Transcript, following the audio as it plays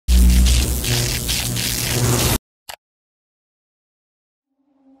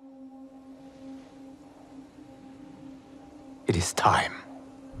It is time.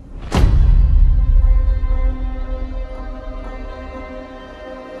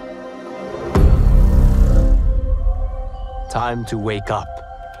 Time to wake up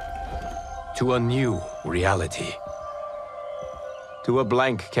to a new reality. To a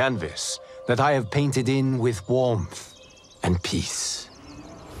blank canvas that I have painted in with warmth and peace.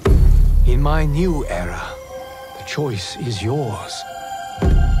 In my new era, the choice is yours.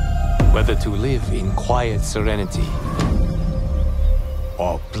 Whether to live in quiet serenity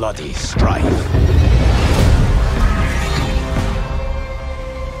or bloody strife.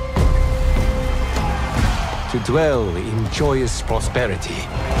 To dwell in joyous prosperity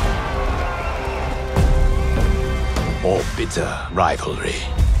or bitter rivalry.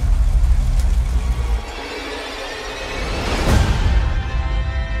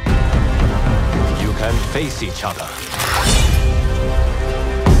 You can face each other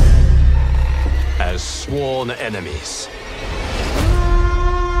as sworn enemies,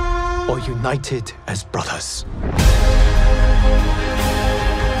 or united as brothers.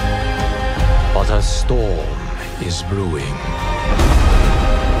 But a storm is brewing,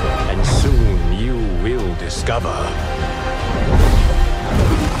 and soon you will discover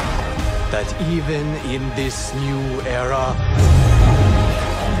that even in this new era,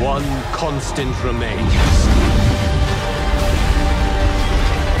 one constant remains.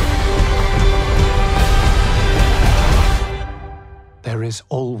 There is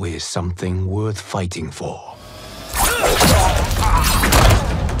always something worth fighting for.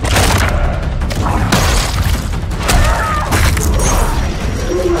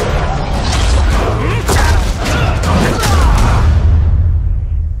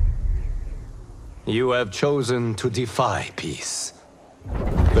 You have chosen to defy peace.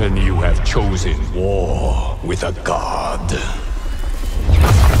 Then you have chosen war with a god.